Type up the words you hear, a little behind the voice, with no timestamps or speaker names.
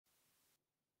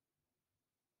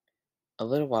A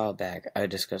little while back, I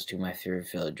discussed who my favorite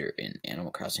villager in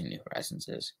Animal Crossing New Horizons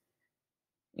is.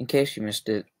 In case you missed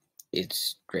it,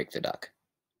 it's Drake the Duck.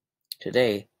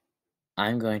 Today,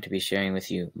 I'm going to be sharing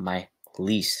with you my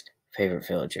least favorite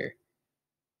villager.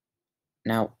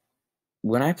 Now,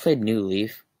 when I played New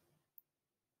Leaf,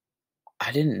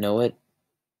 I didn't know it,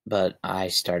 but I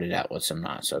started out with some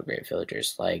not so great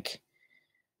villagers like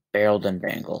Barreled and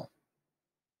Bangle.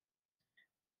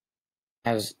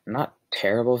 As not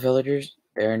terrible villagers,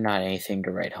 they're not anything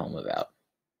to write home about.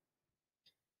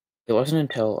 It wasn't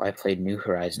until I played New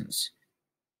Horizons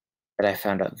that I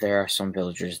found out there are some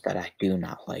villagers that I do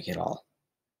not like at all.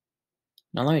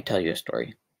 Now let me tell you a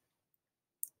story.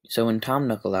 So when Tom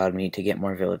Nook allowed me to get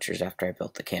more villagers after I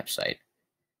built the campsite,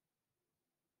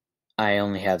 I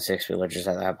only had 6 villagers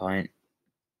at that point.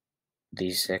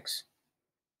 These 6.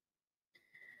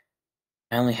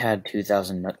 I only had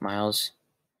 2,000 Nook miles,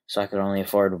 so I could only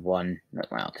afford 1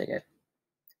 Nook mile ticket.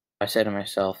 I said to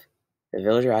myself, the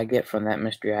villager I get from that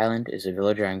mystery island is a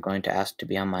villager I'm going to ask to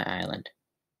be on my island.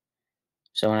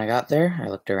 So when I got there, I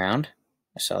looked around,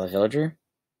 I saw the villager.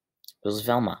 It was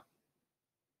Velma.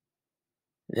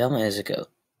 Velma is a goat.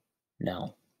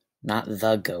 No, not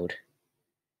the goat.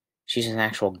 She's an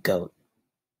actual goat.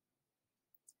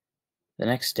 The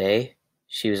next day,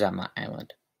 she was at my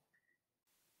island.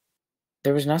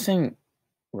 There was nothing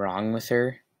wrong with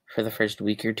her for the first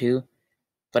week or two,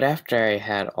 but after I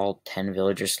had all 10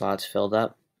 villager slots filled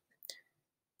up,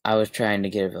 I was trying to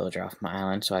get a villager off my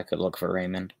island so I could look for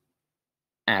Raymond,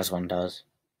 as one does.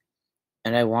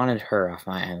 And I wanted her off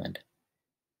my island,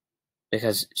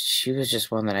 because she was just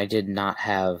one that I did not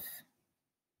have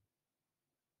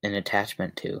an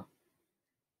attachment to.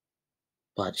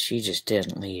 But she just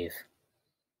didn't leave.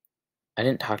 I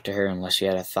didn't talk to her unless she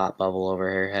had a thought bubble over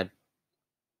her head,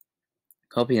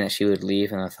 hoping that she would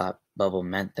leave, and the thought bubble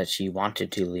meant that she wanted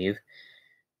to leave.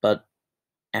 But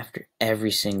after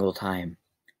every single time,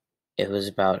 it was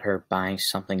about her buying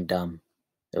something dumb.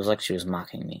 It was like she was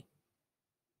mocking me.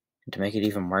 And to make it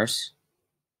even worse,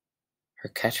 her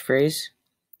catchphrase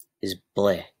is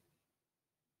bleh.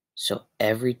 So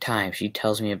every time she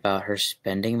tells me about her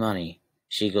spending money,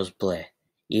 she goes bleh.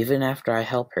 Even after I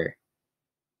help her,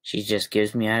 she just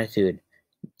gives me attitude.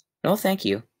 No, thank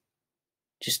you.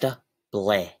 Just a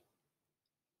bleh.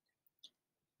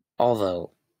 Although,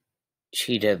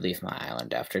 she did leave my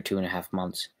island after 2.5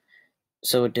 months,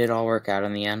 so it did all work out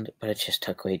in the end, but it just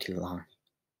took way too long.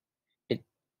 It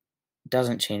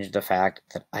doesn't change the fact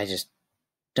that I just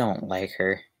don't like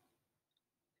her,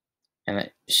 and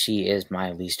that she is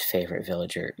my least favorite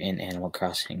villager in Animal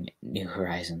Crossing New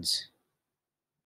Horizons.